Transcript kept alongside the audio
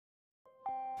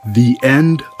The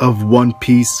end of One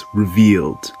Piece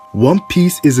revealed. One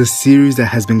Piece is a series that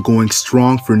has been going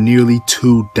strong for nearly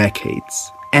 2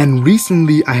 decades. And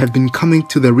recently I have been coming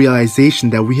to the realization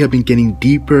that we have been getting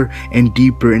deeper and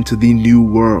deeper into the new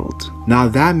world. Now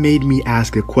that made me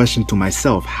ask a question to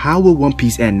myself: how will One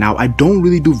Piece end? Now I don't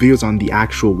really do videos on the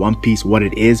actual One Piece, what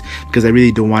it is, because I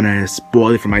really don't want to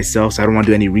spoil it for myself, so I don't want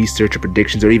to do any research or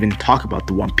predictions or even talk about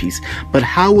the One Piece. But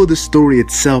how will the story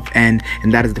itself end?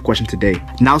 And that is the question today.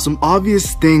 Now some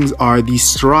obvious things are the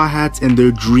Straw Hats and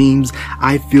their dreams.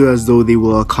 I feel as though they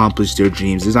will accomplish their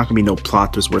dreams. There's not going to be no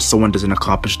plot twist where someone doesn't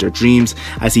accomplish their dreams.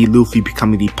 I see Luffy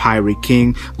becoming the Pirate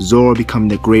King, Zoro becoming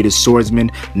the greatest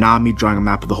swordsman, Nami drawing a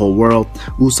map of the whole world,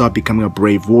 Usopp becoming a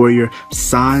brave warrior,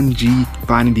 Sanji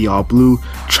finding the All Blue,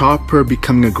 Chopper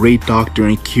becoming a great doctor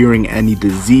and curing any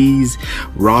disease,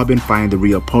 Robin finding the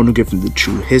real Poneglyph and the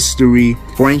true history,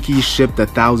 Frankie's ship the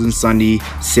Thousand Sunny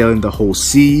sailing the whole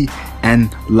sea,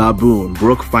 and Laboon,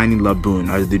 Brook finding Laboon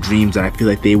are the dreams that I feel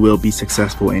like they will be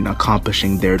successful in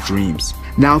accomplishing their dreams.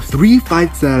 Now 3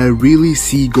 fights that I really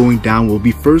see going down will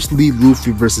be firstly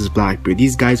Luffy versus Blackbeard.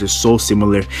 These guys are so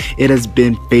similar. It has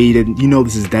been fated. You know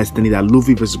this is destiny that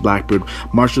Luffy versus Blackbeard,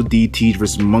 Marshall D. Teach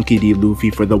versus Monkey D.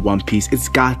 Luffy for the One Piece. It's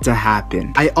got to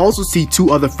happen. I also see 2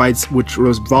 other fights which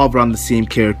revolve around the same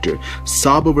character.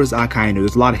 Sabo versus Akainu.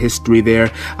 There's a lot of history there.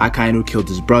 Akainu killed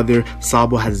his brother.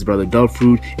 Sabo has his brother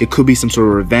Dogfruit. It could be some sort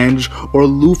of revenge. Or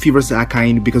Luffy versus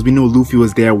Akainu, because we know Luffy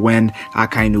was there when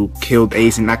Akainu killed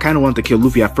Ace, and Akainu wanted to kill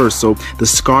Luffy at first, so the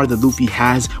scar that Luffy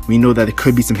has, we know that there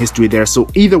could be some history there. So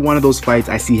either one of those fights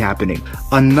I see happening.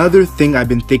 Another thing I've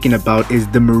been thinking about is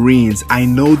the Marines. I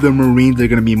know the Marines are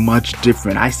going to be much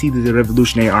different. I see the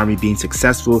Revolutionary Army being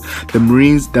successful. The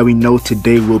Marines that we know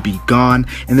today will be gone,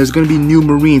 and there's going to be new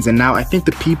Marines. And now I think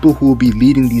the people who will be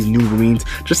leading these new Marines,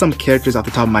 just some characters off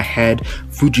the top of my head.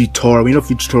 Fujitora, we know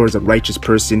Fujitora is a righteous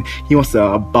person. He wants to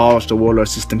abolish the warlord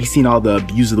system. He's seen all the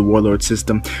abuse of the warlord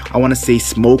system. I want to say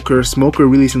Smoker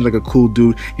really seems like a cool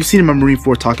dude. You've seen him on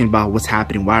Marineford talking about what's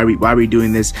happening, why are we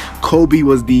doing this. Kobe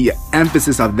was the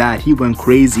emphasis of that. He went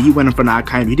crazy. He went in front of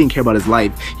Akainu. He didn't care about his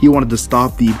life. He wanted to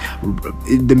stop the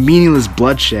meaningless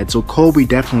bloodshed. So Kobe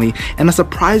definitely. And a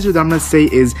surpriser that I'm gonna say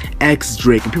is X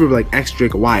Drake. And people are like, X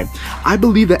Drake, why? I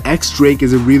believe that X Drake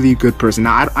is a really good person.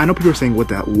 Now I know people are saying, what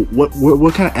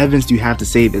kind of evidence do you have to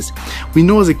say this? We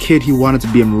know as a kid he wanted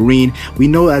to be a Marine. We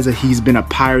know he's been a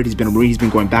pirate, he's been a Marine, he's been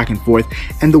going back and forth.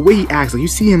 And the way he acts, like you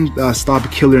see him stop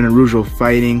Killer and Naruto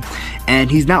fighting, and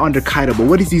he's now under Kaido. But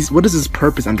what is his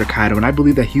purpose under Kaido? And I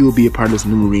believe that he will be a part of this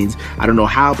new Marines. I don't know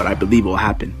how, but I believe it will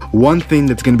happen. One thing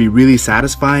that's going to be really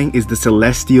satisfying is the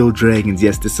Celestial Dragons.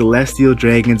 Yes, the Celestial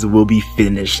Dragons will be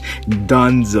finished.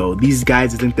 Dunzo. These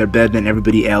guys think they're better than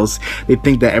everybody else. They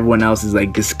think that everyone else is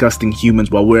like disgusting humans,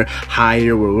 while we're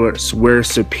higher, we're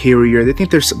superior. They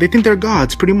think they're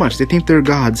gods, pretty much. They think they're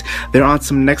gods. They're on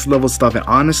some next level stuff. And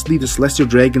honestly, the Celestial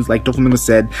Dragons, like Doflamingo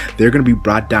said, they're going to be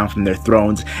brought down from their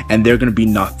thrones, and they're going to be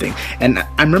nothing. And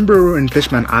I remember in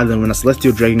Fishman Island when a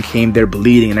Celestial Dragon came, they're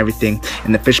bleeding and everything,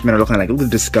 and the fishmen are looking like a little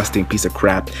disgusting piece of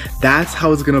crap. That's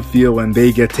how it's going to feel when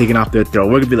they get taken off their throne.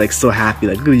 We're going to be like so happy,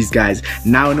 like, look at these guys.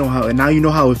 Now you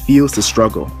know how it feels to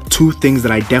struggle. 2 things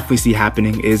that I definitely see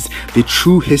happening is the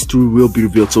true history will be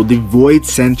revealed. So the Void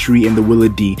Century and the Will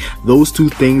of D. Those 2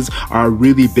 things are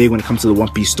really big when it comes to the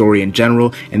One Piece story in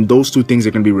general, and those 2 things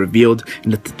are going to be revealed.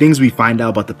 And the things we find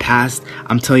out about the past,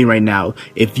 I'm telling you right now,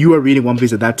 if you are reading One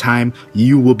Piece at that time,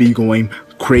 you will be going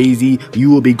crazy, you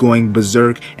will be going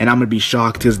berserk, and I'm gonna be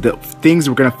shocked because the things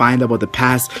we're gonna find out about the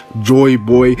past, Joy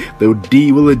Boy,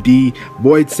 the Will of D,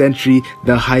 Void Century,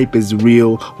 the hype is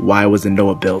real. Why wasn't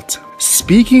Noah built?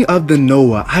 Speaking of the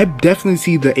Noah, I definitely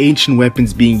see the ancient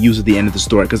weapons being used at the end of the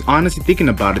story, because honestly, thinking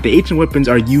about it, the ancient weapons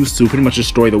are used to pretty much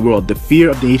destroy the world. The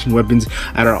fear of the ancient weapons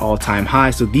at our all-time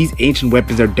high, so these ancient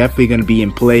weapons are definitely going to be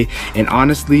in play. And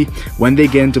honestly, when they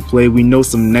get into play, we know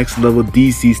some next level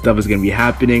DC stuff is going to be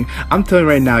happening. I'm telling you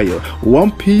right now, yo,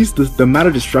 One Piece, the amount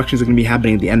of destructions that are going to be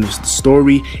happening at the end of the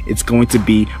story, it's going to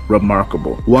be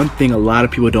remarkable. One thing a lot of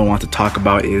people don't want to talk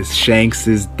about is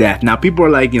Shanks' death. Now people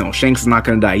are like, Shanks is not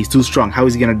going to die, he's too strong, how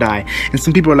is he gonna die? And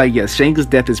some people are like, yes, Shanks'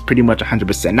 death is pretty much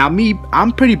 100%. Now me,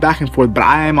 I'm pretty back and forth, but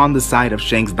I am on the side of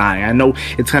Shanks dying. I know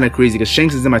it's kind of crazy because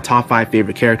Shanks is in my top 5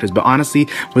 favorite characters, but honestly,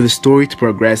 for the story to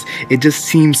progress, it just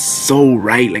seems so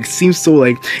right. Like, seems so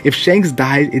like, if Shanks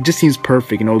dies, it just seems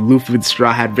perfect. Luffy with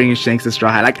Straw Hat, bringing Shanks to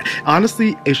Straw Hat. Like,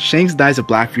 honestly, if Shanks dies of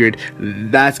Blackbeard,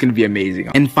 that's gonna be amazing.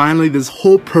 And finally, this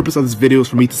whole purpose of this video is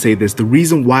for me to say this. The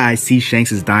reason why I see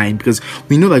Shanks is dying, because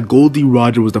we know that Goldie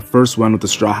Roger was the first one with the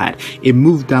Straw Hat. It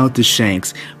moved down to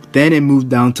Shanks. Then it moved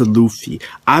down to Luffy.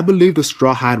 I believe the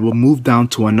Straw Hat will move down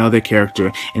to another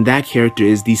character, and that character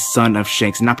is the son of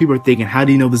Shanks. Now people are thinking, how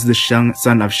do you know this is the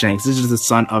son of Shanks? This is the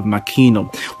son of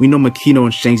Makino. We know Makino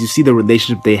and Shanks, you see the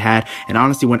relationship they had, and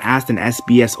honestly when asked in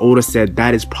SBS, Oda said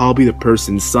that is probably the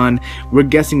person's son. We're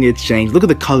guessing it's Shanks. Look at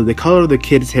the color. The color of the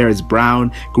kid's hair is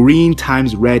brown. Green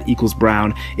times red equals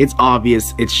brown. It's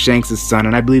obvious it's Shanks' son,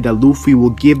 and I believe that Luffy will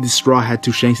give the Straw Hat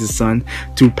to Shanks' son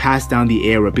to pass down the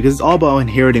era, because it's all about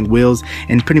inheriting wills,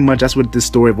 and pretty much that's what the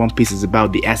story of One Piece is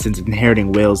about, the essence of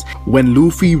inheriting wills. When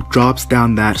Luffy drops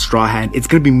down that Straw Hat, it's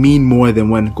gonna be mean more than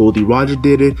when Goldie Roger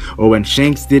did it or when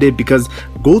Shanks did it, because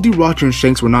Goldie Roger and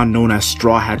Shanks were not known as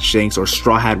Straw Hat Shanks or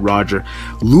Straw Hat Roger.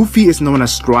 Luffy is known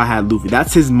as Straw Hat Luffy.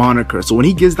 That's his moniker. So when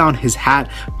he gives down his hat,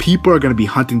 people are gonna be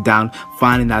hunting down,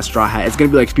 finding that Straw Hat. It's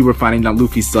gonna be like people are finding down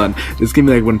Luffy's son. It's gonna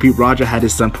be like when Roger had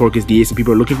his son Porcus the Ace and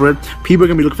people are looking for it. People are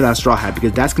gonna be looking for that Straw Hat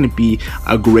because that's gonna be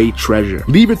a great treasure.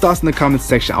 Leave your thoughts in the comment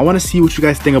section. I want to see what you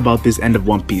guys think about this end of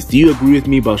One Piece. Do you agree with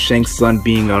me about Shanks' son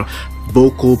being a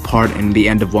vocal part in the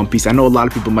end of One Piece? I know a lot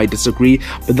of people might disagree,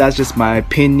 but that's just my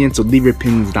opinion, so leave your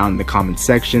opinions down in the comment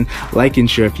section. Like and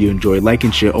share if you enjoyed, like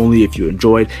and share only if you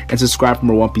enjoyed, and subscribe for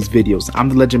more One Piece videos. I'm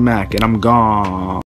the Legend Mac, and I'm gone.